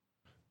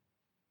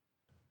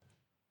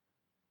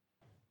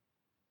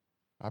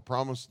I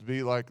promise to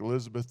be like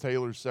Elizabeth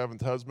Taylor's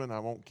seventh husband. I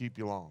won't keep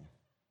you long.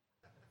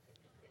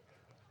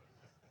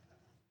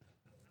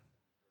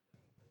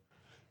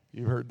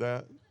 You heard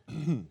that?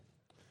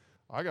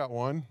 I got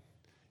one.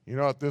 You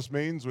know what this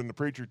means when the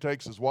preacher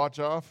takes his watch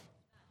off?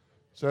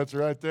 Sets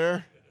right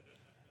there?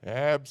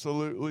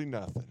 Absolutely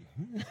nothing.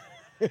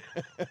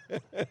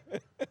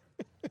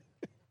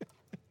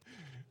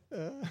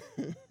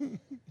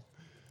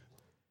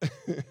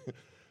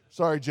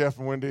 Sorry, Jeff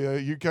and Wendy.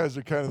 You guys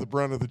are kind of the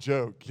brunt of the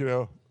joke, you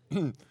know.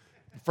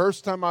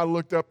 First time I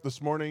looked up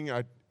this morning,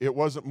 it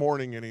wasn't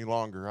morning any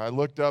longer. I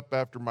looked up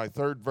after my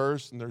third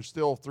verse, and there's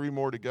still 3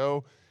 more to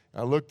go.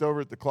 I looked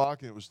over at the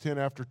clock, and it was 10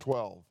 after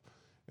 12.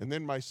 And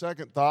then my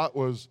second thought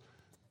was,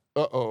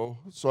 uh-oh.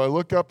 So I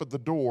look up at the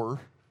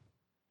door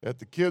at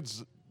the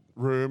kids'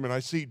 room, and I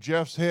see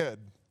Jeff's head.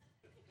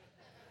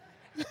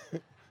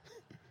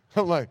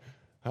 I'm like,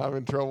 I'm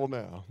in trouble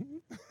now.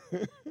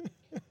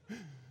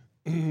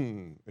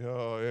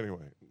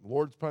 Anyway,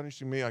 Lord's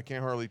punishing me. I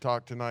can't hardly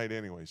talk tonight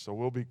anyway, so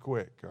we'll be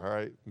quick, all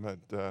right?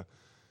 But,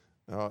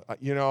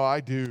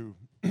 I do.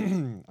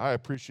 I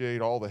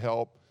appreciate all the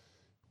help.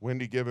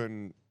 Wendy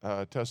giving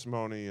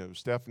testimony of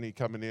Stephanie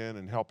coming in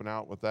and helping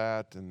out with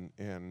that.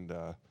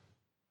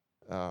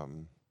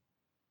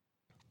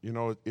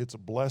 It's a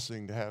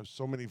blessing to have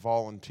so many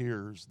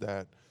volunteers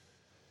that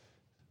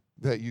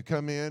you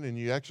come in and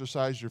you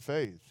exercise your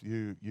faith.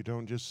 You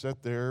don't just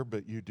sit there,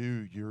 but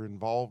you're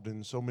involved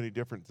in so many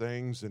different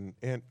things. And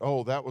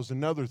that was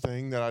another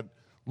thing that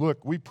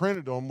we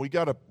printed them. We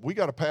gotta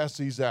pass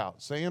these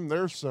out. Sam,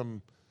 there's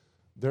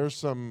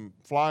some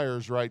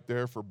flyers right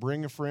there for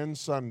Bring a Friend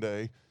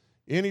Sunday.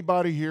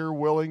 Anybody here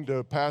willing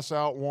to pass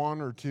out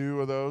 1 or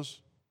 2 of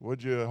those?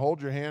 Would you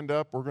hold your hand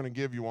up? We're going to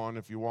give you one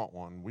if you want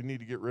one. We need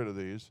to get rid of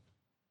these.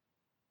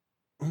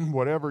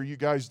 Whatever you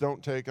guys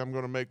don't take, I'm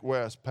going to make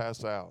Wes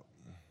pass out.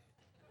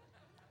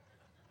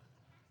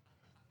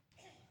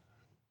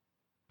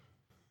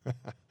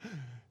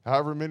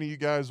 However many you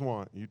guys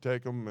want, you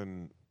take them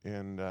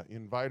and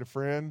invite a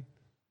friend.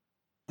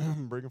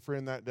 Bring a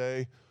friend that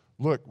day.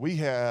 Look, we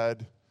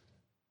had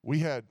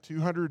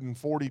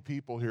 240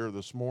 people here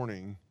this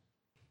morning.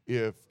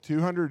 If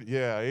 200,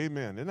 yeah,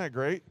 amen. Isn't that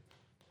great?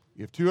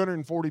 If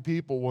 240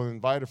 people will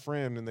invite a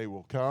friend and they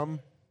will come,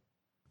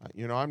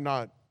 I'm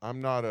not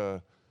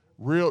a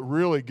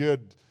really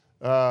good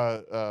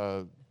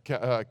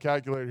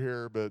calculator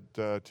here, but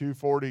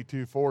 240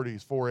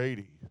 is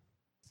 480.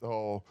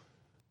 So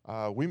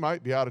we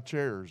might be out of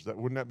chairs.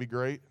 Wouldn't that be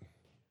great?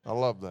 I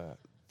love that.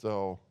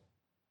 So,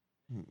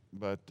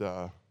 but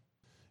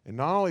and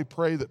not only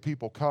pray that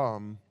people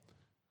come,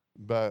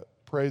 but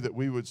pray that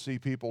we would see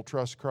people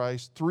trust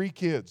Christ. 3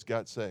 kids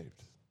got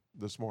saved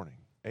this morning.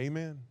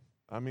 Amen.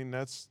 I mean,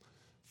 that's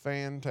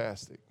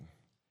fantastic.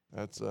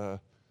 That's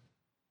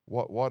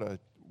what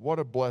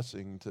a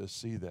blessing to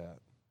see that.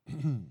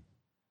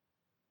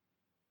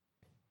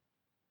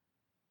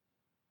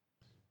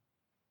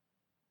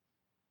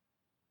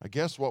 I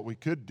guess what we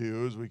could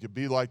do is we could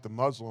be like the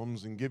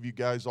Muslims and give you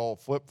guys all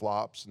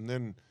flip-flops, and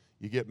then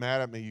you get mad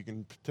at me, you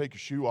can take your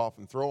shoe off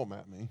and throw them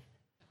at me.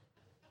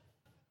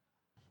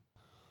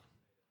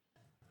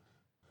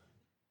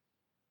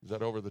 Is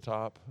that over the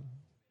top?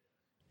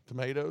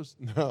 Tomatoes?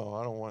 No,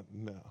 I don't want,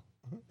 no.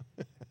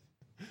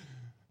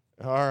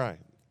 All right.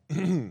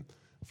 1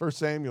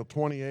 Samuel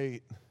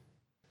 28.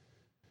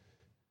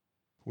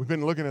 We've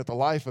been looking at the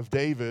life of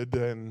David,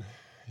 and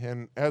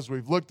as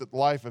we've looked at the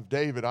life of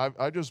David,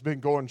 I've just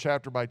been going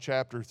chapter by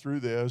chapter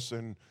through this,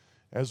 and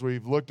as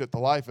we've looked at the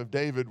life of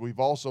David, we've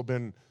also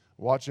been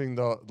watching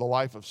the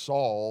life of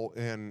Saul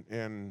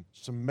and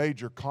some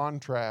major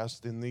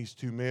contrast in these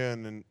 2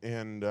 men,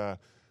 and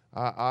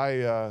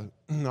I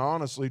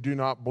honestly do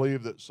not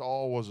believe that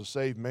Saul was a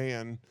saved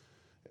man,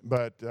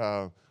 but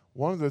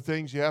one of the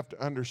things you have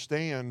to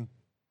understand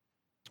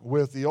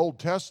with the Old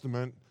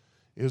Testament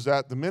is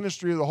that the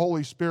ministry of the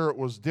Holy Spirit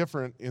was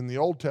different in the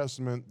Old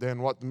Testament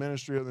than what the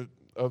ministry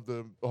of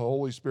the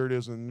Holy Spirit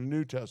is in the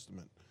New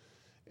Testament.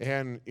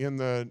 And in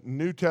the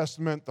New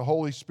Testament, the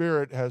Holy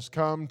Spirit has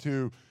come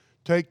to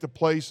take the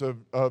place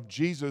of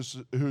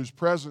Jesus, whose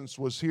presence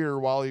was here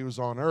while he was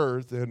on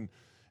earth, and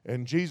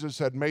Jesus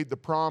had made the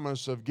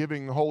promise of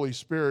giving the Holy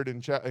Spirit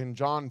in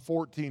John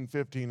 14,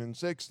 15, and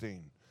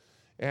 16.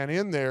 And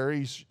in there,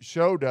 he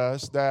showed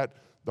us that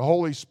the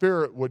Holy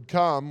Spirit would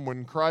come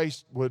when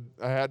Christ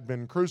had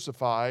been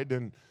crucified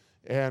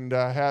and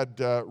had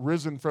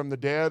risen from the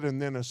dead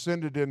and then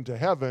ascended into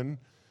heaven.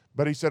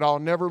 But he said, I'll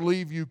never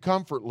leave you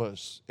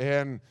comfortless.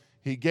 And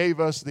he gave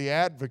us the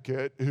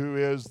advocate, who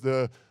is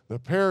the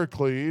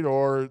Paraclete,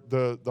 or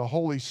the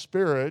Holy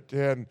Spirit,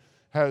 and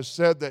has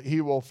said that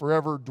he will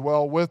forever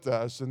dwell with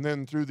us. And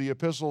then through the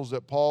epistles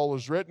that Paul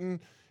has written,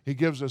 he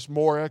gives us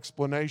more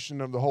explanation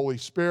of the Holy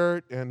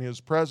Spirit and his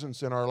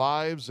presence in our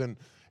lives and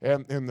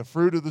the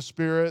fruit of the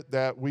Spirit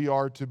that we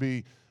are to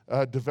be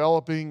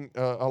developing,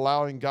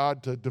 allowing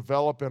God to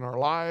develop in our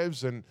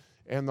lives. And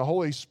and the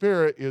Holy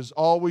Spirit is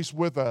always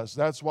with us.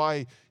 That's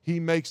why he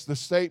makes the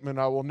statement,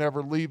 I will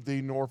never leave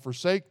thee nor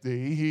forsake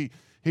thee.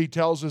 He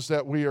tells us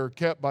that we are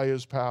kept by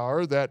his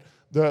power, that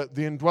the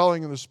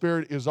indwelling of the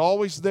Spirit is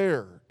always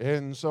there.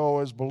 And so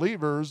as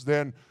believers,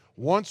 then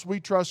once we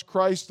trust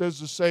Christ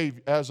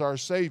as our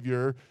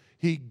Savior,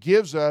 he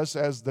gives us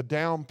as the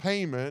down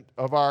payment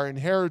of our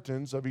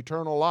inheritance of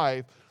eternal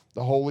life,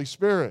 the Holy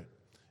Spirit.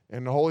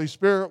 And the Holy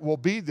Spirit will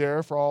be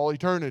there for all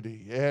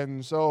eternity.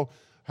 And so,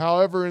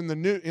 however, in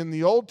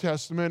the Old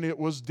Testament, it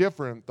was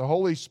different. The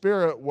Holy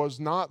Spirit was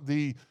not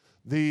the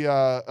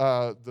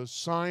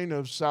sign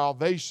of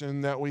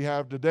salvation that we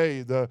have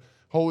today. The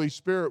Holy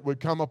Spirit would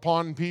come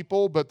upon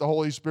people, but the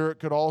Holy Spirit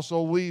could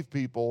also leave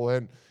people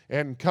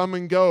and come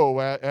and go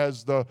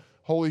as the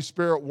Holy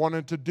Spirit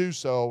wanted to do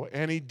so.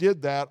 And he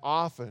did that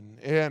often.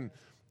 And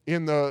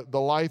in the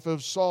life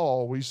of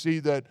Saul, we see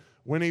that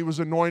when he was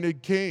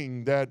anointed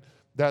king, that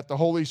the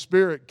Holy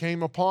Spirit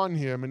came upon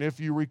him. And if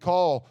you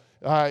recall,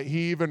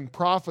 he even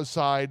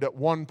prophesied at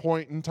one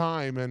point in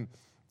time and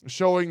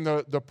showing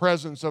the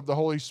presence of the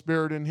Holy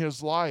Spirit in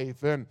his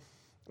life. And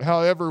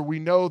however, we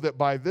know that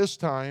by this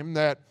time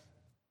that,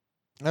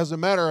 as a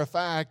matter of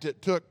fact,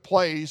 it took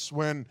place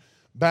when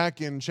back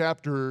in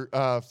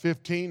chapter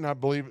 15, I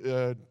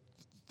believe,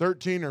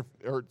 13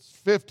 or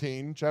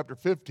 15, chapter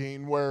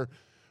 15,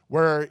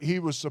 where he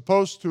was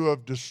supposed to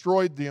have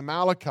destroyed the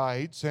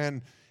Amalekites,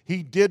 and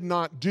he did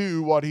not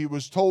do what he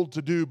was told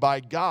to do by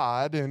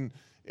God.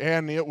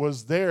 And it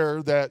was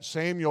there that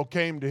Samuel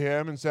came to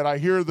him and said, I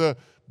hear the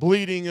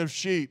bleating of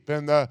sheep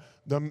and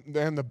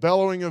the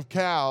bellowing of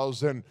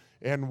cows,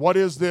 and what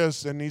is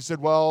this? And he said,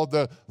 well,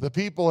 the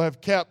people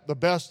have kept the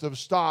best of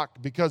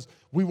stock because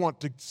we want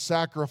to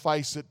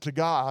sacrifice it to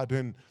God.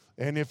 And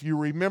if you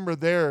remember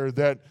there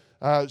that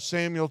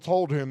Samuel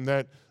told him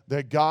that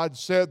God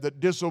said that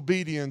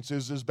disobedience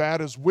is as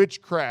bad as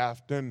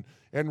witchcraft and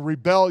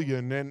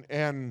rebellion.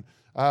 And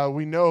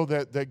we know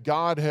that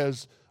God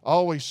has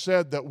always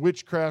said that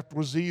witchcraft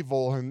was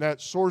evil and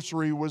that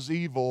sorcery was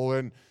evil.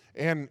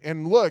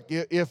 And look,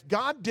 if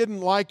God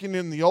didn't like it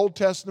in the Old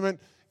Testament,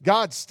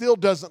 God still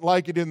doesn't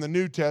like it in the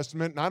New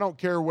Testament. And I don't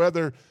care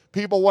whether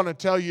people want to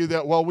tell you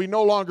that, well, we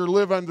no longer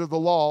live under the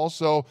law,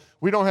 so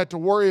we don't have to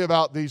worry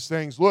about these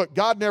things. Look,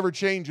 God never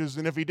changes,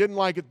 and if he didn't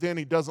like it then,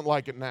 he doesn't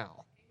like it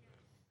now.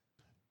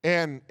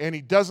 And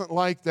he doesn't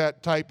like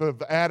that type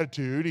of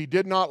attitude. He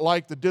did not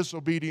like the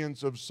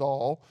disobedience of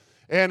Saul.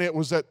 And it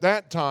was at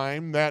that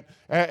time that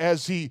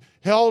as he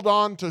held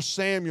on to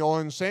Samuel,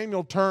 and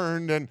Samuel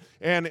turned, and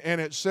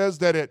it says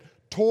that it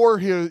tore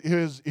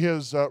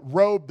his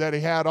robe that he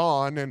had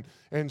on,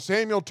 and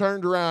Samuel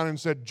turned around and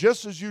said,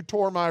 just as you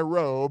tore my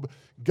robe,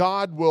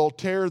 God will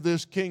tear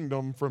this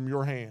kingdom from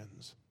your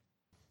hands.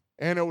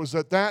 And it was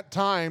at that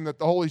time that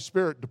the Holy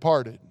Spirit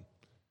departed.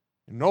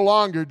 And no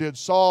longer did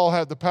Saul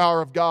have the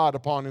power of God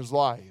upon his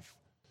life.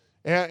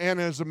 And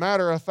as a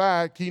matter of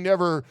fact, he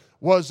never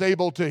was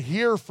able to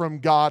hear from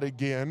God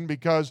again,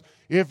 because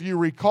if you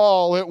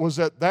recall, it was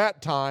at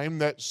that time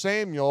that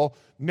Samuel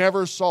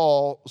never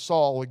saw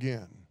Saul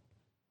again.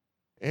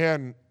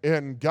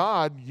 And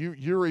God,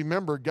 you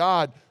remember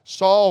God,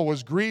 Saul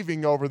was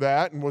grieving over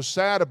that and was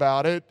sad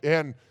about it,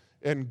 and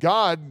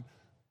God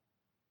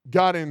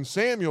got in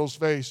Samuel's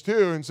face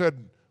too and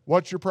said,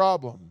 what's your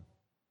problem?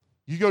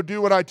 You go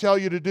do what I tell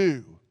you to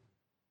do.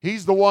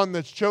 He's the one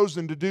that's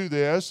chosen to do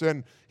this,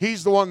 and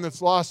he's the one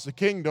that's lost the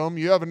kingdom.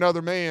 You have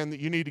another man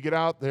that you need to get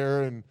out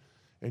there and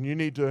you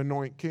need to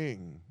anoint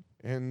king.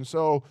 And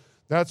so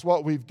that's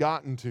what we've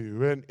gotten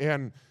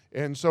to.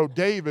 And so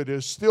David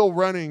is still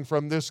running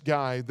from this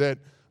guy and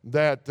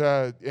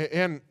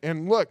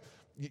look,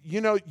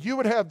 you know, you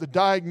would have the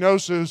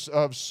diagnosis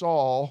of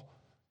Saul.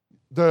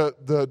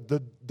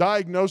 The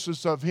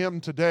diagnosis of him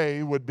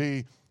today would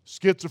be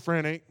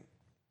schizophrenic,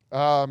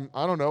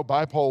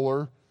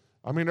 bipolar.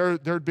 I mean,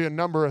 there'd be a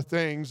number of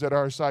things that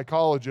our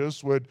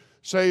psychologists would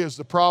say is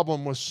the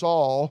problem with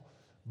Saul.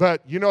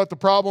 But you know what the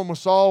problem with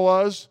Saul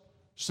was?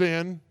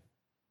 Sin.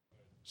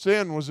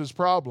 Sin was his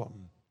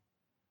problem.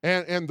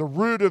 And the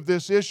root of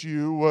this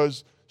issue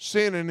was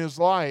sin in his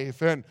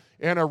life and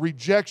a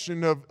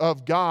rejection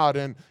of God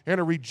and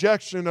a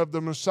rejection of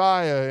the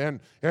Messiah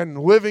and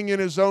living in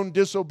his own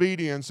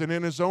disobedience and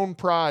in his own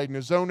pride and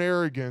his own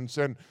arrogance.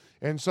 And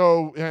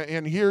so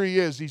here he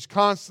is. He's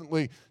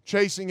constantly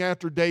chasing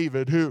after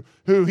David, who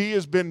he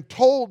has been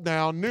told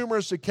now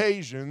numerous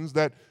occasions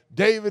that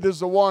David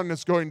is the one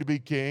that's going to be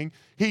king.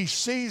 He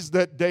sees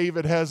that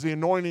David has the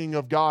anointing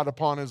of God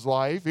upon his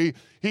life. He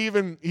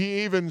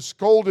even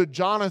scolded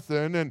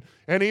Jonathan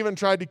and even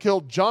tried to kill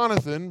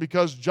Jonathan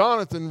because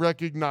Jonathan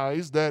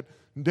recognized that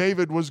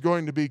David was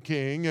going to be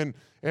king and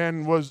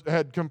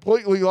had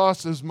completely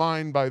lost his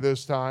mind by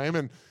this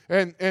time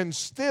and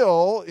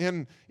still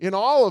in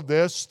all of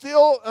this,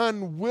 still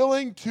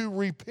unwilling to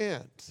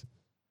repent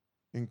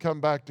and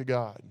come back to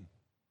God.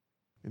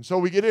 And so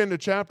we get into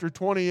chapter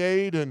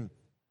 28, and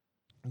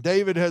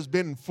David has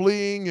been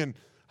fleeing and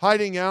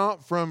hiding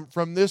out from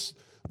this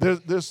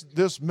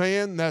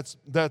man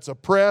that's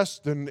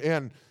oppressed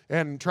and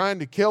trying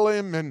to kill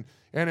him,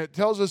 And it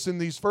tells us in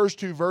these first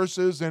two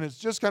verses, and it's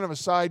just kind of a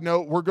side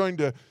note, we're going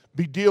to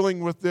be dealing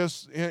with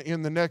this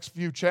in the next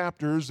few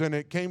chapters. And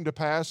it came to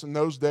pass in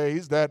those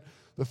days that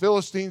the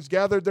Philistines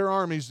gathered their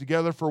armies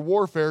together for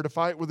warfare to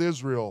fight with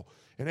Israel.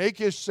 And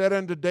Achish said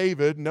unto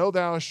David, Know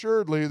thou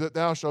assuredly that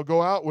thou shalt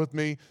go out with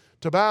me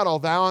to battle,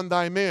 thou and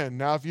thy men.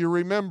 Now, if you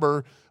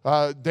remember,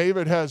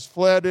 David has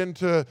fled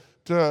into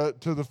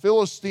the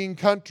Philistine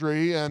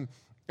country, and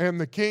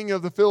the king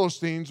of the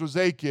Philistines was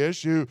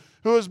Achish, who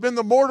has been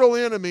the mortal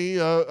enemy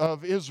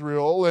of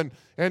Israel.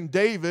 And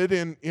David,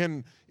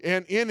 in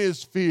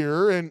his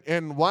fear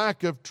and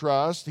lack of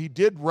trust, he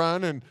did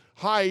run and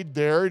hide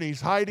there, and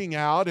he's hiding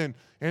out.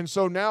 And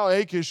so now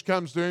Achish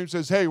comes to him and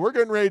says, hey, we're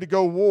getting ready to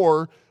go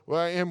war,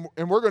 and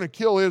we're going to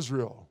kill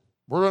Israel.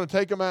 We're going to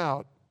take them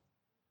out.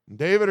 And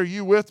David, are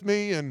you with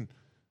me?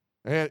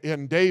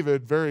 And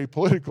David, very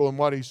political in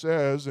what he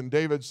says, and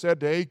David said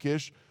to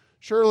Achish,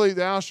 Surely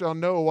thou shalt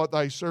know what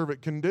thy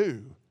servant can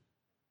do.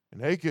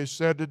 And Achish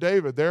said to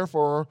David,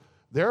 Therefore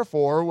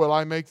will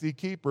I make thee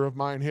keeper of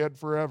mine head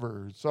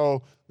forever.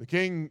 So the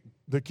king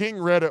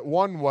read it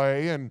one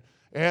way,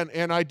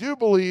 and I do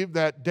believe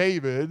that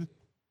David,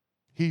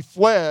 he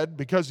fled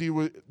because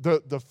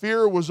the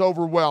fear was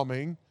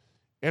overwhelming,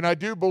 and I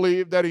do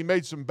believe that he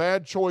made some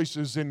bad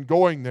choices in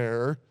going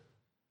there.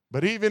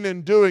 But even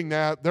in doing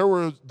that, there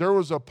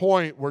was a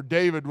point where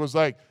David was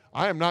like,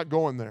 I am not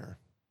going there.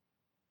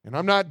 And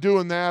I'm not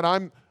doing that.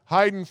 I'm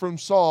hiding from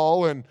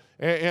Saul. And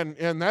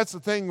that's the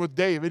thing with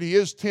David. He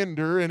is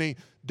tender, and he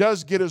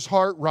does get his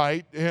heart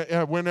right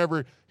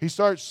whenever he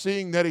starts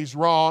seeing that he's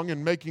wrong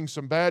and making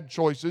some bad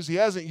choices. He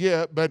hasn't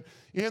yet, but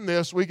in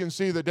this we can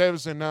see that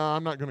David said, no,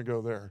 I'm not going to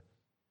go there.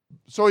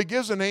 So he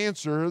gives an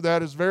answer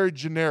that is very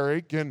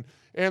generic, and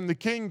the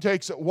king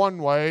takes it one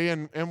way,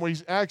 and we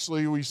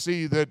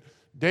see that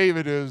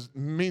David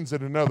means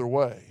it another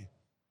way.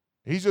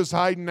 He's just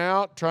hiding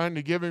out, trying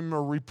to give him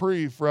a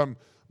reprieve from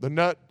the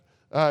nut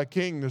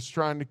king that's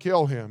trying to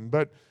kill him.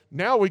 But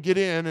now we get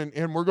in,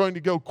 and we're going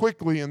to go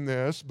quickly in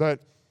this, but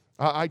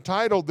I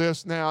titled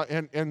this now,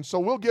 and so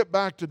we'll get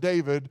back to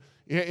David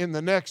in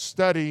the next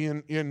study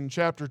in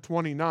chapter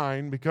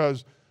 29,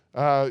 because,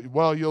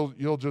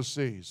 you'll just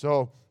see.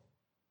 So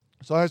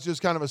that's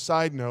just kind of a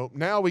side note.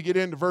 Now we get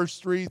into verse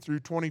 3 through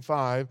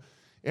 25,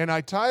 and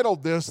I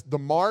titled this, The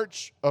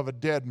March of a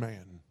Dead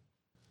Man.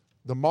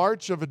 The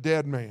March of a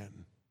Dead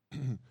Man.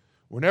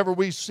 Whenever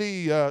we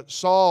see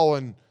Saul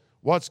and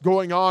what's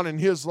going on in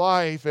his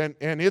life, and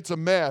it's a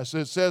mess.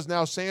 It says,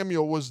 now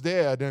Samuel was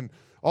dead, and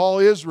all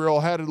Israel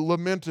had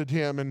lamented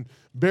him and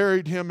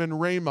buried him in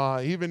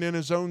Ramah, even in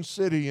his own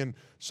city. And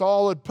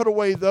Saul had put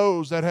away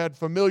those that had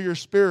familiar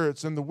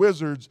spirits and the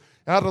wizards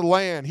out of the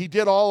land. He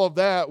did all of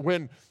that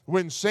when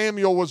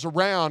Samuel was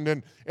around.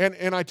 And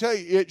I tell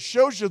you, it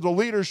shows you the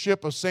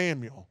leadership of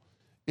Samuel.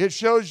 It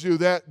shows you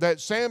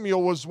that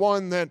Samuel was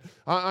one that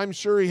I'm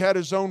sure he had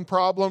his own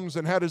problems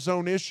and had his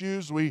own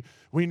issues. We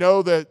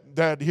know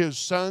that his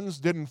sons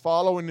didn't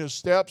follow in his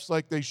steps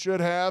like they should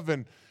have,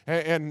 and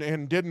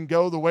didn't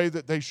go the way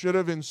that they should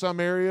have in some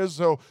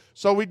areas.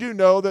 So we do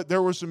know that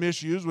there were some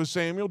issues with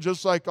Samuel,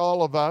 just like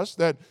all of us,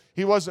 that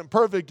he wasn't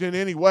perfect in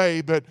any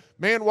way, but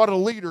man, what a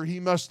leader he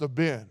must have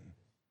been.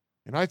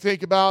 And I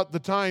think about the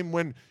time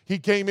when he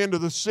came into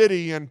the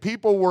city and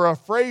people were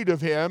afraid of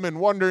him and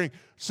wondering,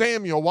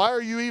 Samuel, why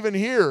are you even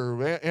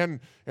here? And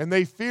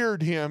they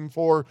feared him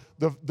for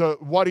the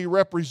what he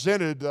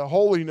represented, the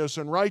holiness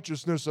and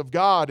righteousness of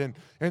God.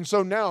 And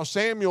so now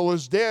Samuel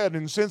is dead,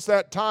 and since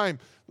that time,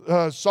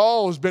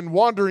 Saul has been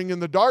wandering in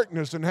the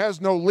darkness and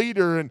has no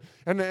leader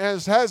and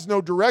has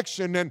no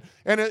direction.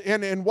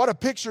 And what a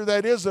picture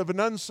that is of an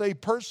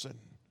unsaved person.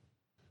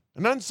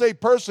 An unsaved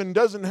person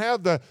doesn't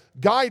have the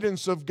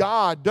guidance of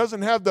God,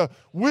 doesn't have the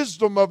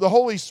wisdom of the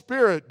Holy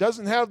Spirit,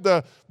 doesn't have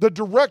the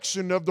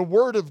direction of the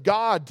Word of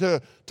God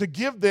to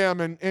give them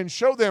and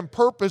show them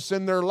purpose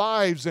in their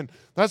lives. And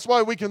that's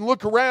why we can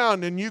look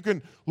around, and you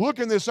can look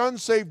in this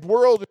unsaved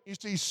world, and you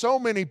see so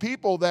many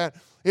people that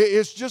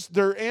it's just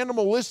they're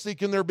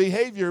animalistic in their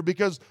behavior,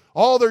 because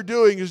all they're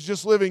doing is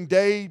just living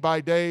day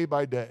by day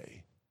by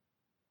day.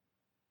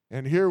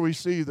 And here we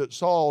see that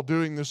Saul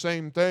doing the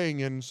same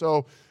thing. And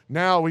so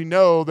now we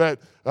know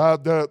that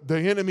the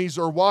enemies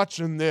are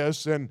watching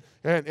this, and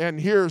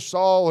here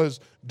Saul has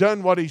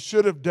done what he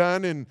should have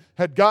done and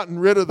had gotten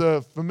rid of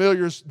the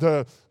familiars,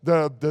 the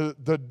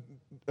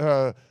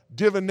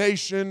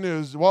divination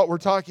is what we're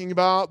talking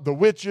about, the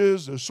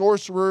witches, the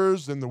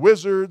sorcerers, and the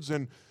wizards,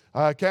 and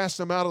cast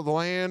them out of the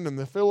land. And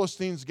the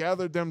Philistines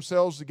gathered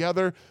themselves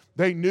together.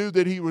 They knew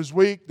that he was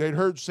weak. They'd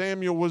heard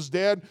Samuel was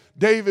dead.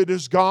 David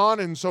is gone,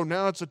 and so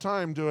now it's a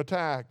time to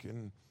attack.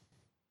 And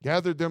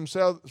gathered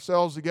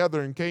themselves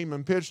together and came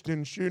and pitched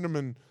in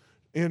Shunem,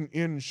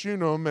 in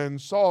Shunem, and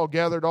Saul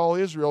gathered all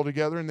Israel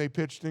together, and they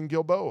pitched in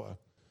Gilboa.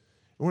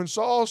 When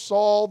Saul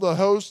saw the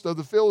host of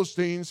the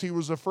Philistines, he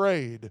was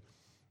afraid,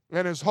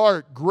 and his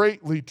heart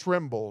greatly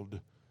trembled.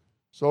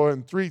 So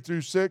in 3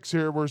 through 6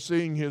 here, we're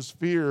seeing his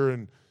fear.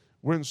 And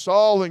when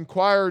Saul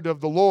inquired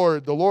of the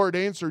Lord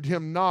answered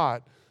him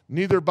not,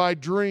 neither by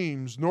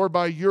dreams, nor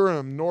by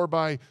Urim, nor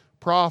by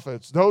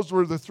prophets. Those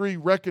were the three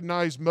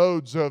recognized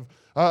modes of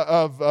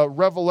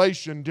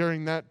revelation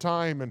during that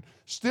time. And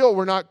still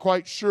we're not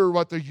quite sure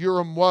what the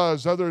Urim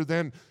was, other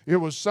than it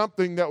was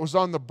something that was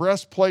on the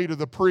breastplate of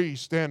the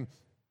priest. And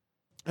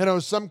it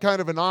was some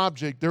kind of an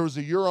object. There was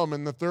a Urim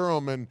and the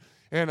Thummim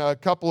and a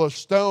couple of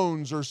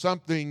stones or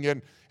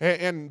something.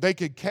 And they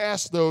could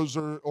cast those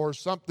or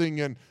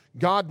something. And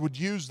God would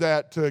use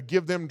that to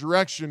give them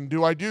direction.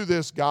 Do I do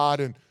this, God?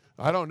 And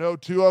I don't know,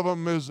 2 of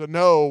them is a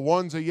no,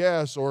 1's a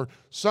yes, or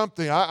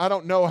something. I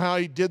don't know how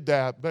he did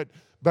that, but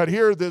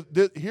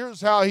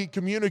here's how he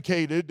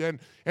communicated,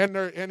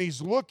 and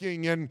he's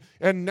looking, and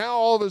now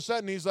all of a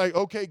sudden he's like,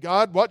 okay,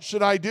 God, what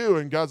should I do?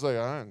 And God's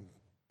like,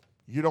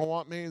 you don't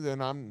want me,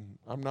 then I'm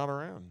not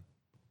around,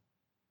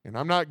 and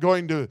I'm not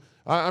going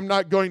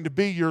to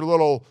be your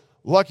little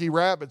lucky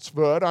rabbit's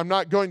foot. I'm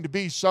not going to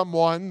be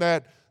someone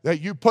that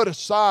you put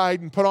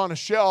aside and put on a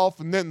shelf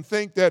and then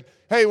think that,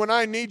 hey, when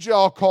I need you,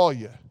 I'll call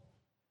you.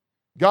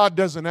 God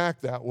doesn't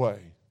act that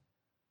way.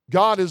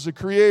 God is the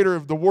creator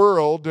of the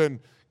world, and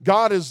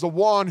God is the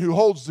one who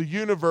holds the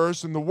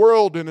universe and the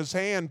world in his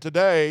hand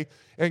today,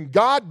 and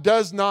God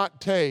does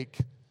not take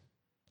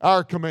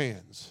our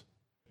commands.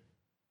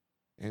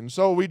 And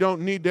so we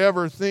don't need to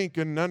ever think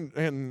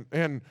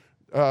and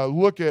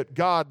look at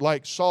God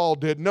like Saul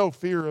did, no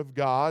fear of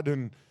God.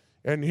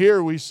 And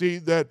here we see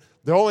that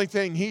the only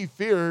thing he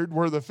feared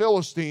were the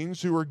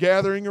Philistines who were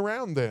gathering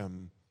around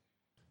them.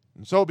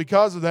 And so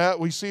because of that,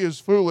 we see his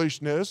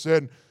foolishness.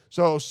 And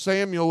so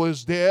Samuel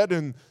is dead,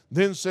 and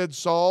then said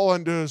Saul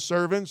unto his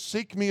servants,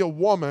 seek me a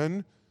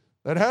woman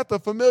that hath a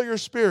familiar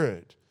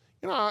spirit.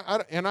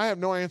 I have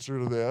no answer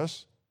to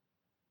this,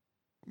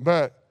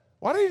 but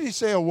why did he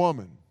say a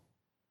woman?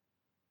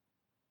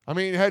 I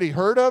mean, had he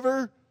heard of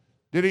her?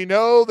 Did he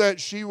know that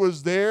she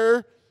was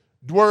there?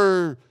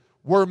 Were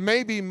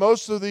maybe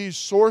most of these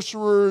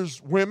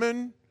sorcerers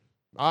women?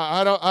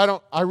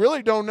 I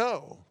really don't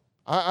know.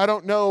 I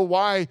don't know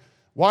why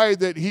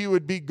that he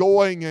would be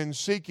going and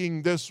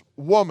seeking this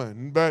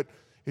woman, but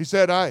he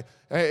said,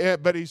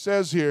 but he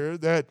says here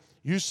that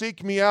you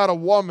seek me out a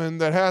woman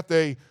that hath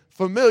a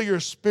familiar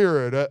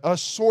spirit, a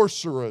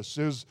sorceress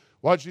is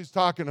what she's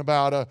talking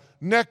about, a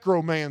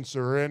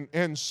necromancer,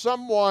 and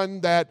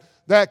someone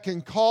that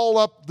can call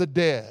up the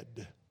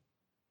dead.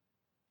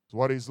 Is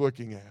what he's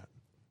looking at.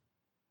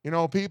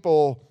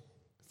 People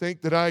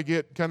think that I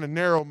get kind of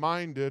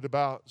narrow-minded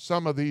about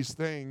some of these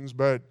things,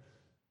 but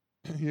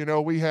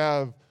we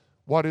have,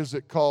 what is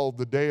it called,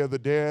 the Day of the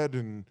Dead,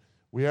 and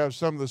we have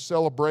some of the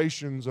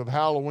celebrations of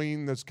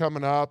Halloween that's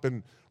coming up.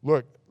 And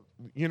look,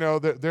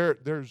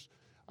 there's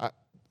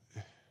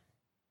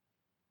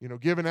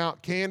giving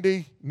out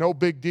candy, no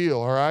big deal,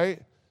 all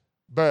right?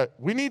 But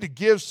we need to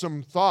give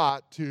some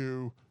thought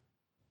to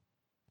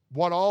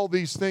what all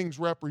these things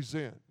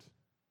represent.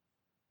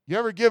 You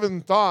ever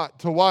given thought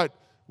to what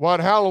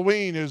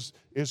Halloween is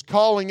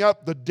calling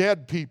up the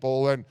dead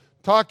people and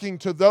talking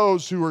to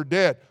those who are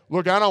dead?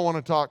 Look, I don't want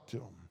to talk to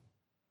them.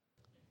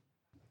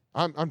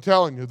 I'm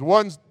telling you, the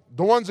ones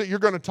that you're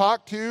going to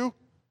talk to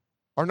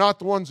are not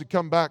the ones that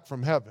come back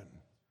from heaven.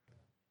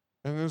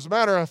 And as a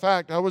matter of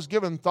fact, I was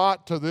giving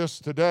thought to this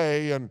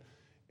today, and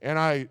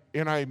I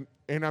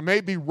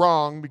may be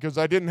wrong because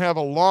I didn't have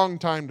a long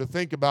time to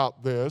think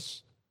about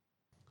this.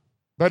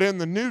 But in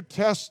the New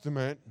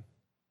Testament,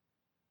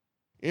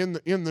 in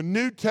the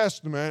New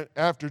Testament,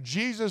 after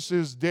Jesus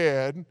is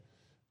dead,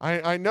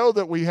 I know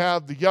that we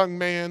have the young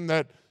man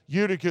that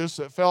Eutychus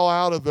that fell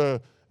out of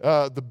the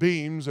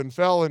beams and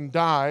fell and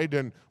died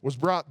and was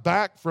brought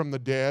back from the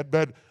dead.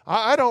 But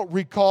I don't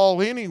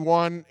recall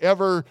anyone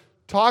ever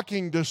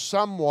talking to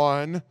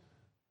someone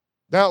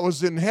that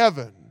was in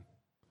heaven.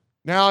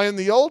 Now, in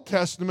the Old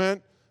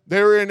Testament,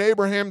 they were in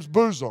Abraham's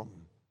bosom,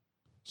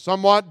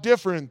 somewhat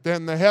different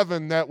than the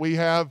heaven that we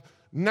have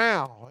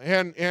now.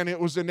 And it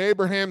was in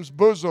Abraham's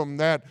bosom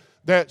that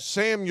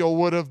Samuel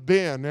would have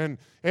been.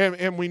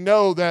 And we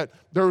know that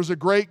there was a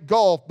great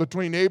gulf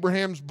between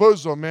Abraham's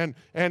bosom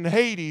and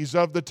Hades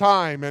of the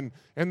time,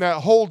 and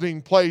that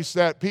holding place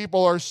that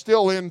people are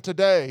still in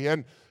today.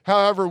 And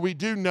however, we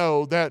do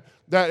know that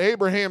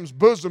Abraham's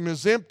bosom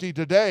is empty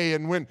today,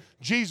 and when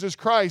Jesus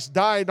Christ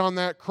died on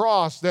that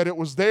cross, that it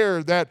was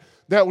there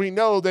that we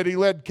know that he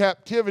led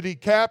captivity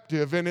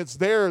captive, and it's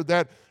there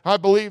that I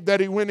believe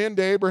that he went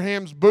into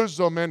Abraham's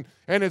bosom, and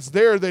it's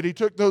there that he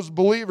took those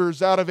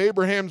believers out of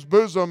Abraham's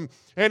bosom,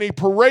 and he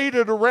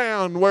paraded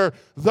around where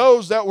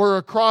those that were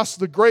across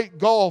the great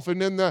gulf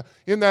and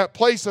in that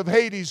place of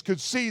Hades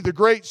could see the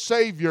great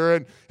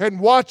Savior and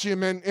watch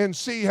him and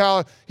see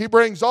how he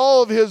brings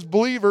all of his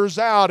believers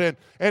out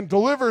and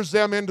delivers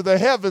them into the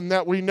heaven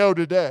that we know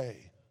today.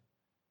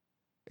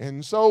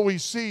 And so we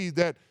see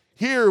that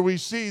here we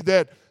see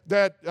that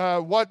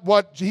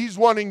what he's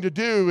wanting to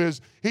do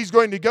is he's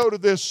going to go to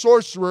this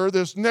sorcerer,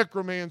 this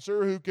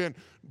necromancer who can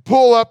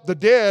pull up the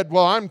dead.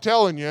 Well, I'm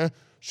telling you,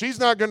 she's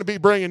not going to be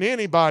bringing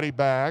anybody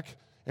back,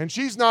 and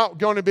she's not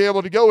going to be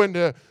able to go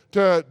into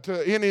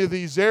to any of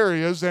these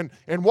areas. And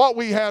what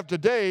we have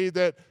today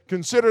that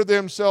consider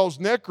themselves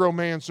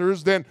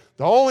necromancers, then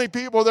the only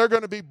people they're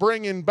going to be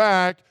bringing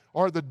back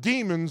are the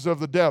demons of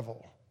the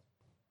devil.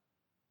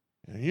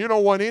 And you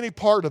don't want any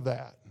part of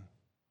that.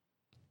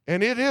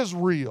 And it is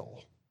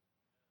real.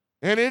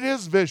 And it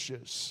is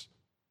vicious.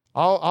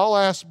 I'll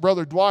ask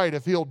Brother Dwight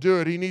if he'll do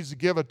it. He needs to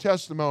give a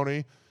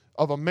testimony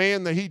of a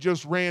man that he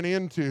just ran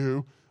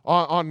into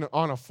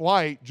on a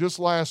flight just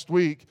last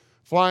week,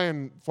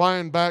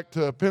 flying back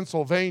to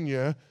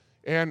Pennsylvania,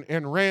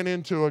 and ran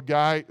into a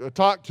guy,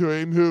 talked to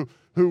him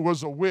who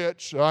was a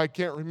witch. I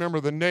can't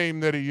remember the name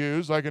that he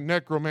used, like a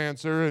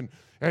necromancer,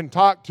 and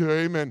talked to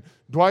him. And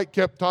Dwight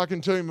kept talking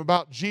to him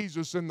about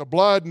Jesus and the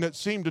blood, and it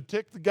seemed to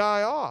tick the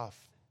guy off.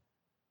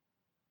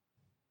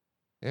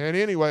 And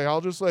anyway,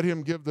 I'll just let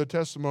him give the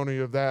testimony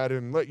of that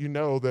and let you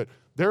know that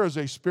there is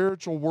a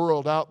spiritual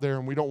world out there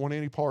and we don't want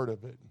any part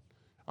of it.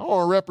 I don't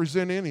want to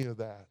represent any of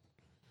that.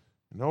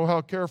 Know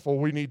how careful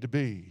we need to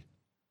be.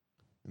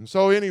 And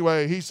so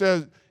anyway, he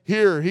says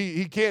here,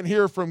 he can't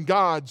hear from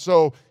God,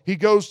 so he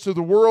goes to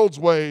the world's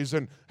ways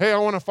and, hey, I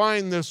want to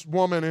find this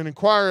woman and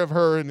inquire of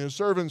her. And his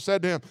servant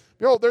said to him,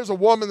 behold, there's a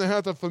woman that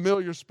hath a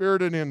familiar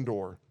spirit in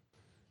Endor.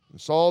 And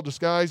Saul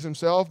disguised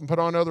himself and put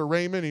on other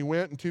raiment. He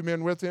went, and 2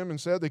 men with him,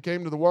 and said, they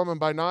came to the woman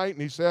by night,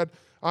 and he said,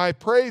 I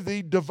pray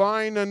thee,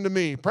 divine unto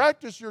me.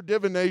 Practice your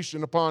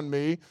divination upon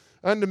me,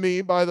 unto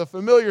me by the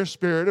familiar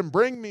spirit, and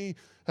bring me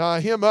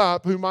him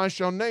up, whom I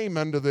shall name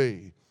unto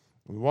thee.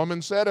 The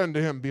woman said unto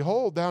him,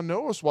 behold, thou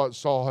knowest what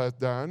Saul hath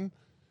done.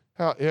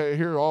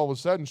 Here all of a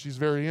sudden she's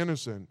very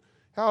innocent.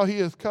 How he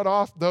hath cut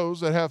off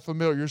those that have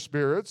familiar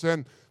spirits,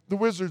 and the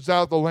wizards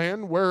out of the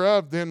land,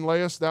 whereof then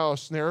layest thou a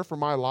snare for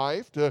my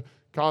life, to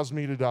cause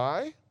me to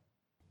die?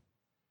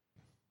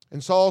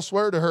 And Saul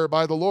sware to her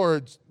by the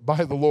Lord.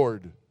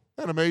 Isn't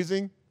that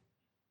amazing?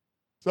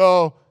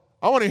 So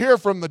I want to hear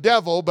from the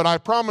devil, but I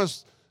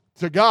promise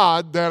to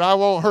God that I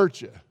won't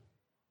hurt you.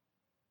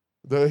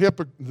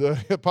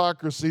 The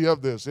hypocrisy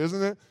of this,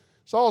 isn't it?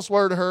 Saul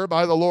sware to her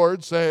by the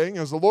Lord, saying,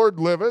 as the Lord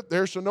liveth,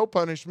 there shall no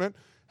punishment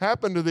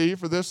happen to thee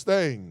for this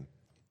thing.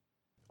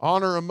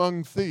 Honor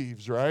among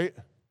thieves, right?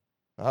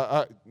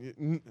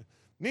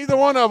 Neither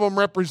one of them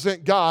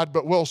represent God,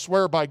 but will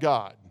swear by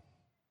God.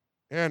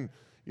 And,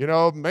 you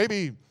know,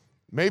 maybe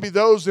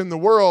those in the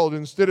world,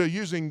 instead of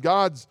using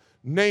God's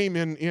name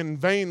in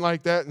vain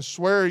like that and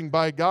swearing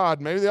by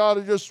God, maybe they ought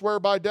to just swear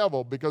by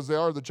devil, because they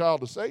are the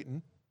child of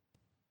Satan,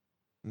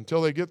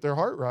 until they get their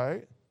heart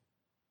right.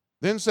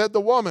 Then said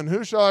the woman,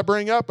 who shall I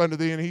bring up unto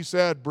thee? And he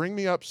said, bring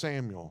me up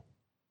Samuel.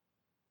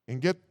 And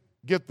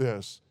get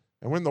this.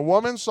 And when the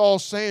woman saw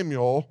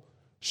Samuel,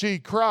 she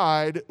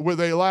cried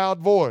with a loud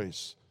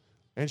voice.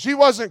 And she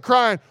wasn't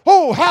crying,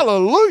 oh,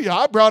 hallelujah,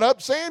 I brought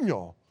up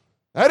Samuel.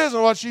 That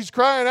isn't what she's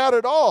crying out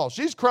at all.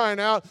 She's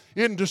crying out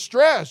in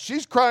distress.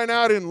 She's crying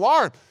out in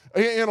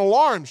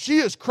alarm. She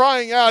is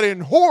crying out in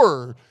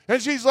horror.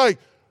 And she's like,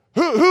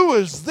 who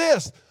is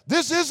this?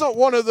 This isn't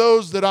one of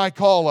those that I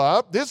call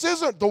up. This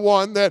isn't the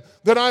one that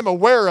I'm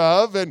aware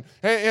of. And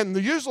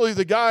usually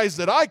the guys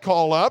that I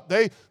call up,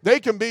 they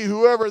can be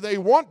whoever they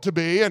want to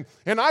be. And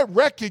I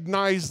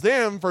recognize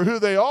them for who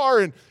they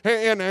are. And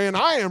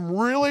I am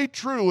really,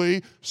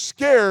 truly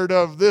scared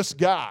of this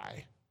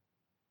guy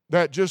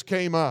that just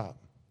came up.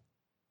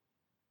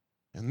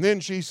 And then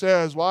she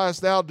says, why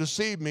hast thou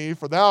deceived me?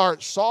 For thou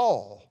art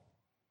Saul.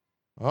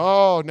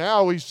 Oh,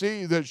 now we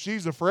see that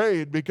she's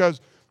afraid, because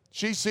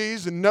she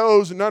sees and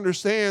knows and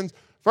understands,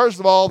 first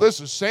of all, this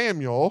is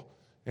Samuel,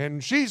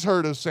 and she's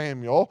heard of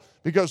Samuel,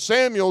 because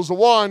Samuel's the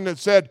one that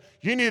said,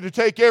 you need to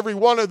take every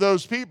one of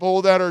those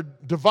people that are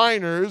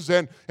diviners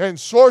and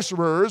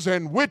sorcerers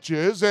and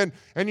witches, and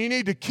you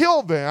need to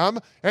kill them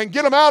and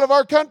get them out of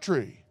our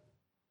country.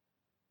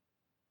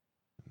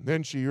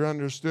 Then she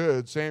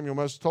understood. Samuel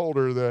must have told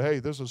her that, hey,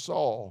 this is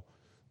Saul.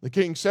 The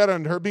king said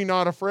unto her, be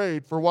not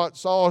afraid, for what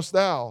sawest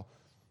thou?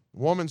 The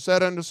woman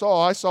said unto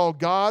Saul, I saw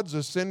gods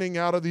ascending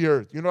out of the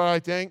earth. You know what I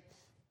think?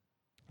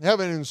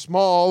 Heaven is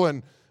small,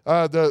 and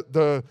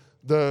the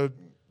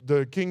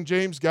King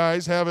James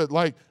guys have it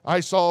like,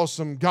 I saw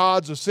some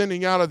gods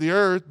ascending out of the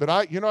earth.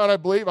 But you know what I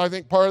believe? I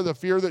think part of the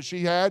fear that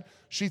she had,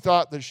 she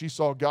thought that she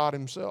saw God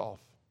himself.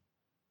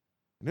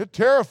 And it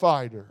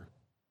terrified her.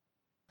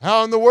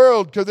 How in the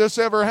world could this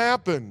ever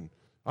happen?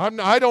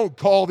 I don't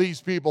call these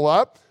people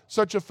up.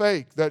 Such a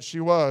fake that she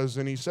was.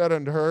 And he said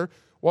unto her,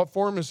 what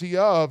form is he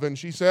of? And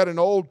she said, an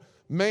old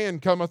man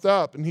cometh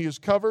up, and he is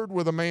covered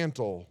with a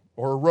mantle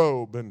or a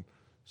robe. And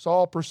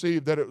Saul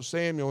perceived that it was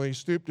Samuel, and he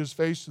stooped his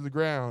face to the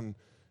ground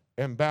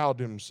and bowed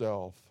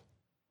himself.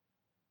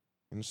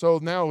 And so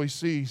now we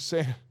see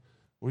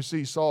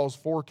Saul's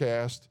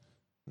forecast.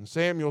 And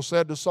Samuel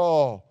said to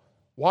Saul,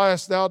 why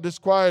hast thou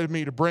disquieted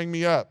me to bring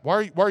me up?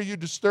 Why are you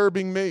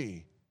disturbing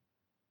me?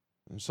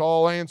 And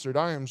Saul answered,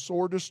 I am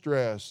sore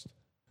distressed,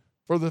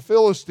 for the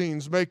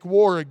Philistines make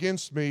war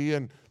against me,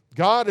 and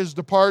God is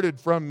departed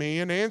from me,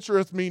 and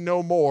answereth me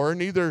no more,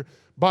 neither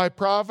by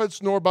prophets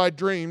nor by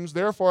dreams.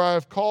 Therefore I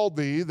have called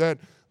thee, that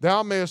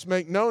thou mayest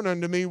make known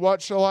unto me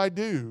what shall I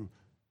do.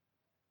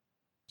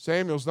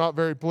 Samuel's not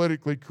very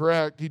politically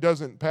correct. He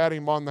doesn't pat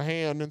him on the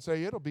hand and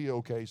say, it'll be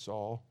okay,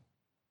 Saul.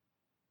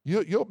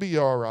 You'll be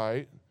all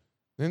right.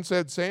 Then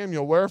said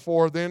Samuel,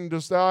 wherefore then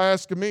dost thou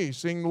ask of me,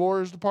 seeing the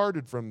Lord is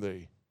departed from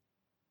thee,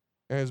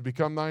 and has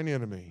become thine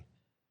enemy?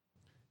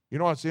 You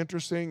know what's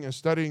interesting in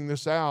studying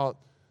this out?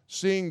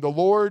 Seeing the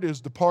Lord is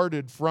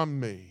departed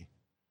from me.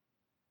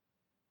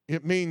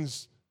 It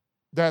means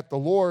that the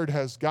Lord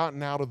has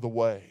gotten out of the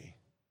way.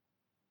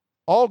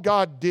 All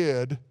God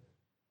did,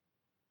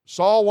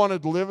 Saul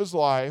wanted to live his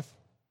life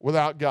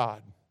without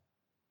God.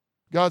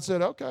 God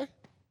said, okay,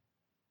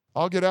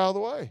 I'll get out of the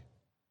way.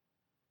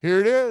 Here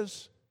it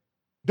is.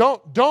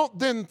 Don't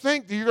then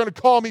think that you're going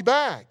to call me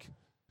back.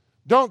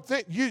 Don't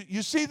think,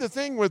 you see the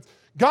thing with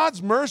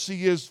God's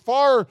mercy is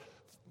far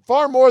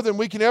more than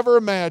we can ever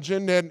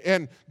imagine,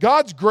 and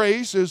God's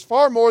grace is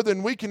far more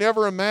than we can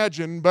ever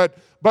imagine, but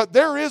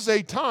there is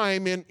a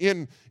time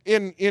in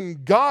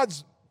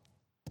God's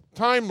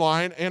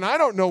timeline, and I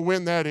don't know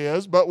when that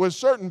is, but with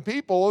certain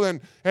people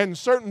and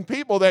certain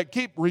people that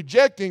keep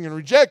rejecting and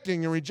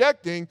rejecting and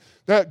rejecting,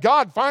 that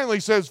God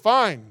finally says,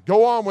 fine,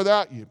 go on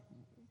without you.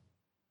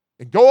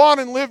 And go on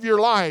and live your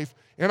life,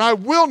 and I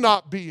will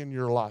not be in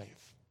your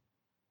life.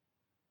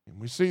 And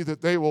we see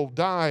that they will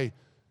die,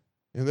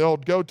 and they'll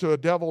go to a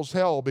devil's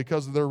hell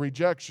because of their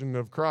rejection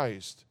of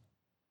Christ.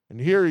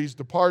 And here he's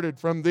departed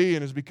from thee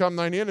and has become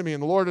thine enemy,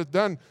 and the Lord hath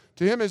done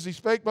to him as he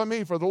spake by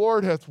me, for the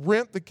Lord hath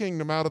rent the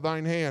kingdom out of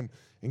thine hand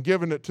and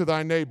given it to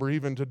thy neighbor,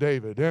 even to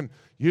David. And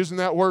using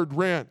that word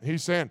rent,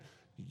 he's saying,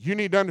 you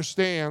need to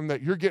understand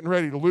that you're getting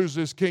ready to lose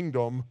this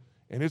kingdom,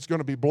 and it's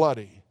going to be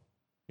bloody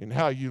in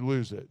how you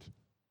lose it.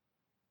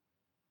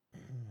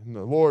 And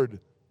the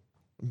Lord,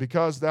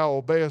 because thou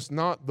obeyest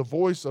not the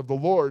voice of the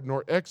Lord,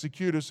 nor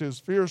executest his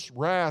fierce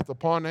wrath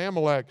upon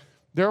Amalek,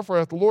 therefore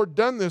hath the Lord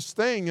done this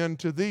thing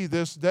unto thee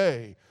this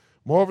day.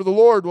 Moreover, the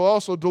Lord will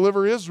also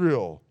deliver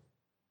Israel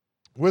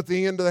with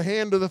thee into the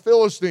hand of the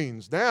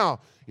Philistines.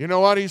 Now, you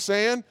know what he's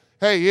saying?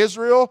 Hey,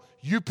 Israel,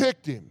 you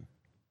picked him.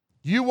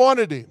 You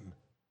wanted him.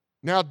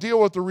 Now deal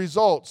with the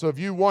results of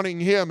you wanting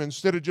him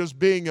instead of just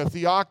being a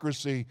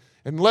theocracy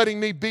and letting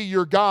me be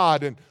your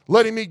God and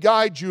letting me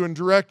guide you and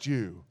direct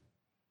you.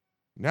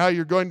 Now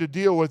you're going to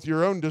deal with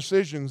your own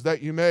decisions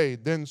that you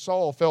made. Then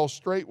Saul fell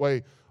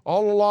straightway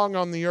all along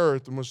on the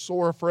earth and was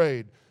sore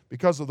afraid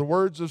because of the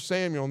words of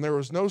Samuel, and there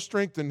was no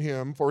strength in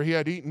him, for he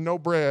had eaten no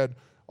bread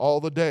all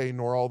the day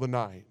nor all the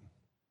night.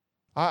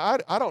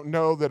 I don't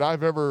know that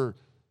I've ever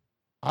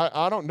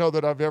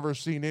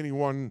seen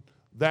anyone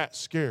that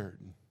scared.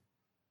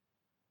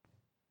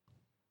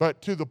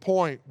 But to the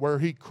point where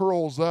he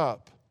curls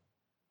up,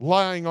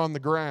 lying on the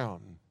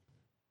ground,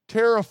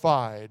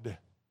 terrified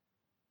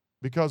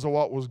because of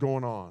what was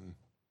going on.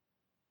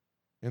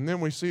 And then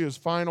we see his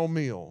final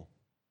meal.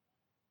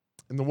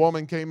 And the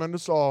woman came unto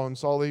Saul, and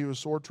saw that he was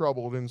sore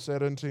troubled, and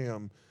said unto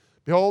him,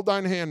 Behold,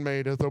 thine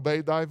handmaid hath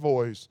obeyed thy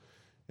voice,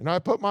 and I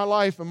put my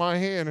life in my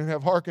hand, and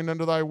have hearkened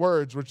unto thy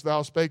words, which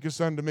thou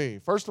spakest unto me.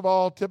 First of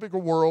all,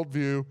 typical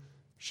worldview,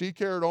 she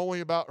cared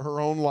only about her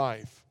own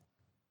life.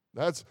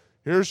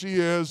 Here she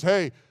is,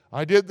 hey,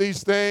 I did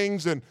these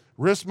things, and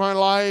risked my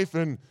life,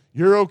 and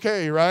you're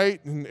okay,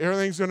 right? And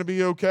everything's going to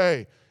be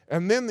okay.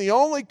 And then the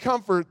only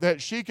comfort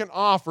that she can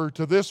offer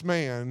to this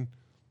man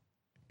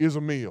is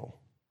a meal.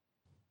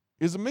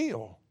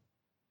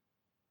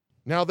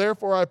 Now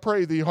therefore I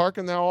pray thee,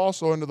 hearken thou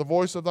also unto the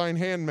voice of thine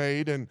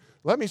handmaid, and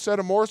let me set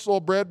a morsel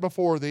of bread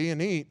before thee,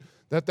 and eat,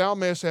 that thou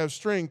mayest have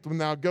strength when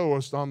thou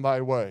goest on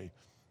thy way.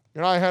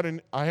 And I had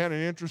an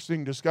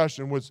interesting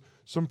discussion with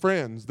some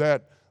friends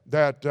that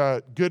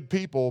good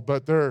people,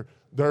 but they're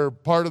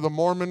part of the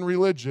Mormon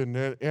religion,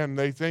 and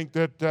they think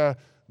that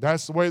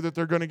that's the way that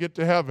they're going to get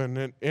to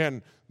heaven.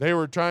 And they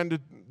were trying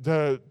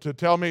to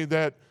tell me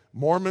that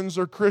Mormons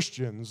are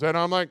Christians. And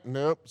I'm like,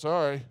 nope,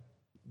 sorry.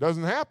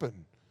 Doesn't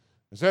happen.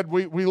 I said,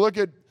 we look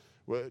at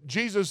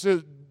Jesus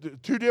as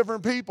two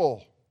different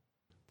people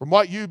from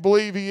what you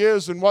believe he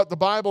is and what the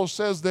Bible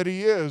says that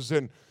he is.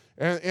 And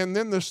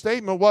then the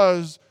statement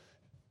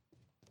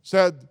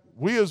said,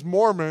 we as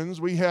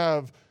Mormons, we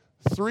have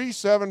 3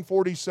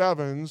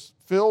 747s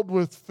filled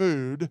with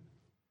food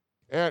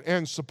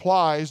and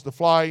supplies to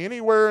fly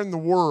anywhere in the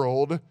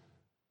world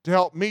to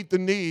help meet the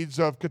needs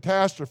of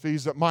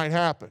catastrophes that might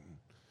happen.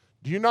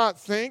 Do you not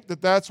think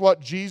that that's what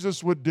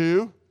Jesus would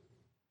do?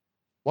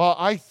 Well,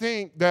 I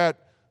think that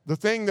the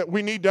thing that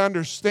we need to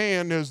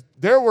understand is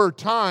there were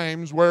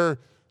times where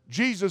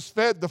Jesus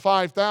fed the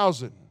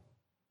 5,000.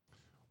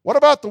 What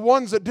about the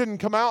ones that didn't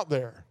come out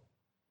there?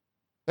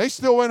 They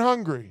still went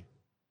hungry.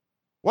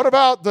 What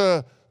about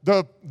the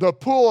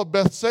pool of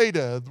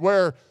Bethsaida,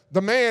 where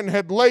the man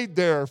had laid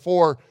there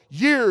for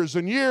years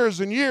and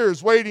years and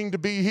years waiting to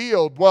be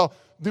healed? Well,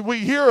 we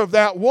hear of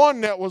that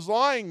one that was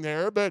lying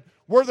there, but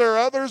Were there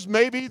others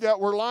maybe that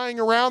were lying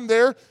around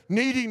there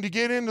needing to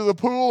get into the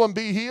pool and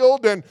be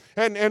healed?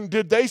 And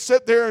did they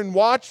sit there and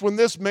watch when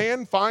this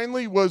man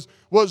finally was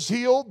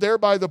healed there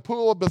by the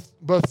pool of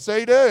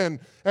Bethsaida?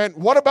 And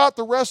what about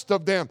the rest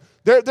of them?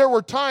 There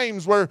were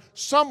times where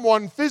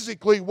someone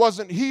physically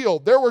wasn't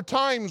healed. There were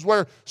times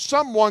where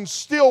someone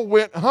still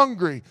went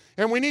hungry.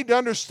 And we need to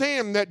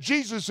understand that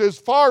Jesus is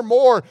far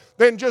more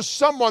than just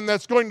someone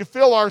that's going to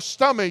fill our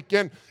stomach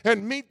and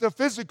meet the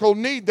physical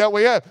need that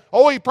we have.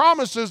 Oh, He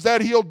promises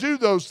that He'll do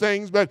those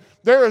things, but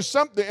there is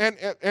something,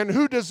 and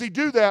who does He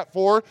do that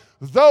for?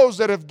 Those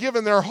that have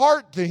given their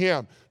heart to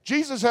Him.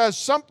 Jesus has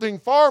something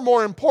far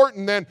more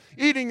important than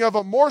eating of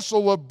a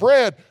morsel of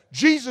bread.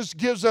 Jesus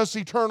gives us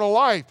eternal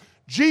life.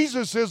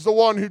 Jesus is the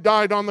one who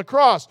died on the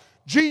cross.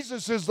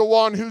 Jesus is the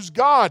one who's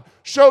God,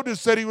 showed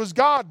us that He was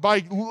God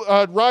by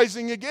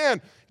rising again.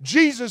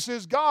 Jesus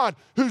is God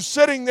who's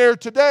sitting there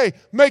today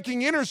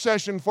making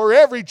intercession for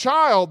every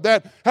child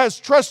that has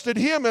trusted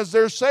Him as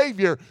their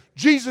Savior.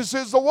 Jesus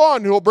is the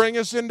one who will bring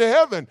us into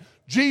heaven.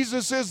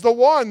 Jesus is the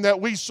one that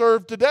we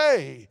serve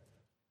today.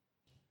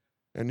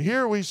 And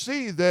here we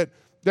see that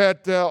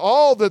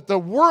all that the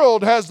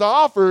world has to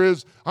offer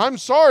is, I'm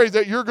sorry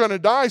that you're going to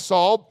die,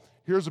 Saul.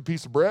 Here's a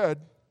piece of bread.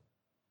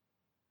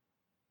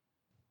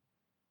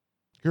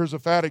 Here's a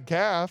fatted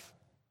calf.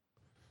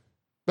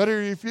 But he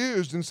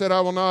refused and said,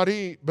 I will not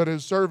eat. But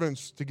his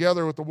servants,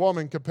 together with the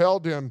woman,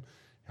 compelled him,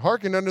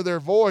 hearkened unto their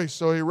voice.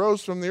 So he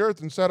rose from the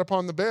earth and sat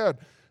upon the bed.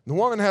 The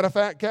woman had a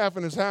fat calf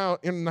in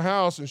the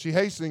house, and she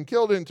hastened and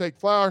killed it and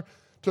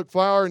took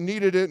flour and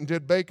kneaded it and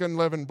did bake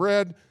unleavened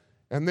bread.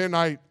 And then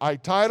I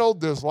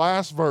titled this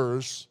last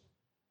verse,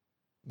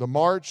 The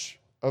March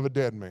of a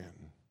Dead Man.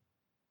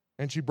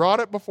 And she brought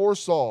it before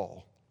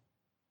Saul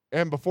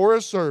and before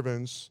his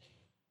servants,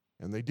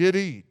 and they did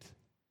eat.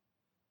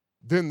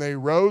 Then they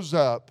rose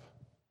up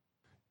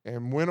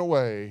and went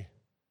away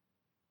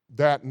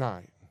that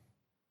night.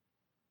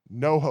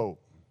 No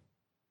hope.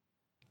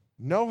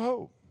 No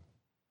hope.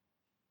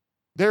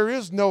 There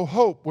is no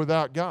hope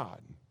without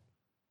God.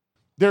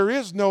 There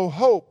is no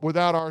hope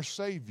without our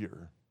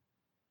Savior.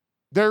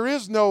 There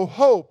is no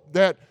hope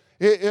that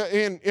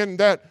in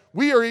that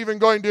we are even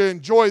going to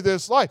enjoy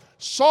this life.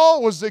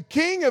 Saul was the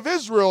king of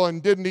Israel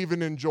and didn't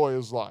even enjoy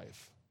his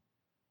life.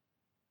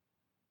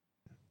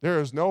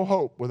 There is no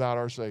hope without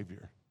our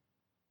Savior.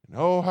 And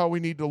oh, how we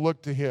need to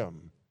look to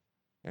Him.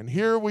 And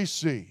here we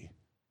see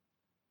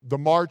the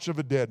march of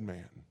a dead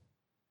man.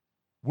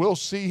 We'll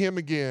see him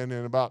again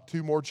in about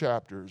 2 more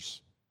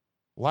chapters.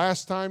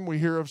 Last time we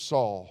hear of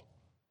Saul,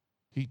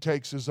 he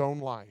takes his own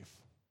life.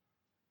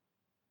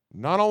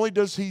 Not only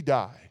does he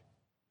die,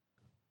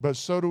 but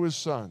so do his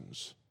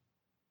sons.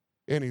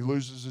 And he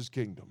loses his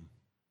kingdom.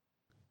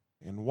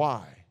 And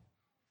why?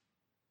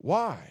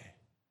 Why?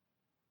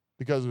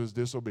 Because of his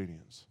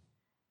disobedience.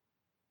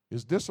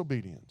 His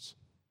disobedience.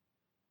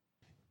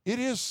 It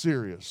is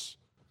serious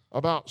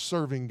about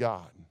serving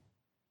God.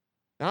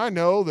 Now, I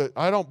know that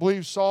I don't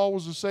believe Saul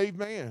was a saved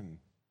man.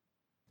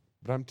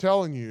 But I'm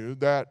telling you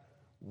that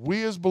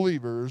we as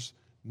believers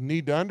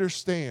need to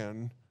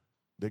understand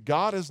that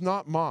God is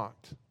not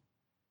mocked.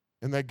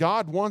 And that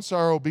God wants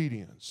our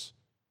obedience.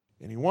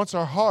 And He wants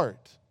our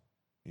heart.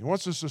 He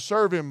wants us to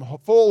serve Him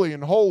fully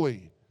and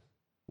wholly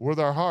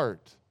with our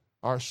heart,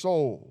 our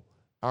soul,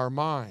 our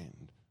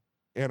mind,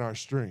 and our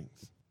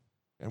strength.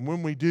 And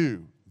when we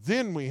do,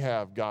 then we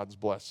have God's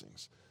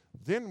blessings.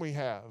 Then we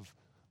have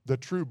the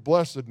true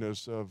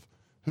blessedness of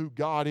who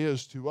God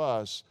is to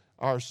us,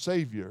 our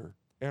Savior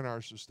and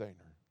our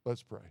Sustainer.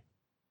 Let's pray.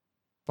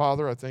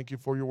 Father, I thank You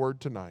for Your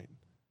word tonight.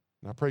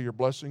 And I pray Your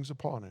blessings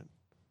upon it.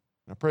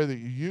 I pray that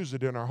You use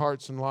it in our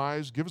hearts and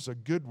lives. Give us a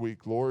good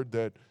week, Lord,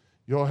 that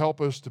You'll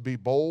help us to be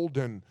bold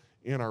in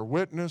our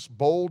witness,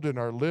 bold in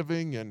our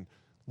living. And,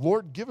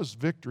 Lord, give us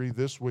victory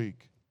this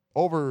week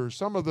over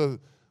some of the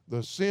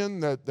sin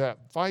that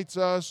fights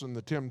us and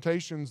the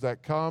temptations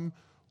that come.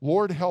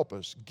 Lord, help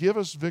us. Give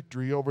us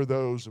victory over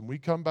those. And we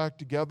come back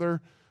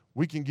together.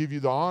 We can give You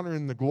the honor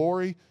and the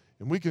glory.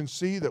 And we can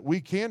see that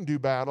we can do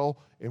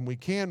battle and we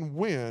can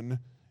win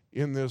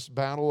in this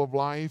battle of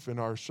life and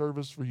our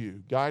service for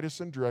You. Guide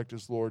us and direct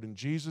us, Lord. In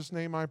Jesus'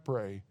 name I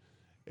pray.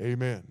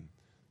 Amen.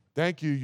 Thank you.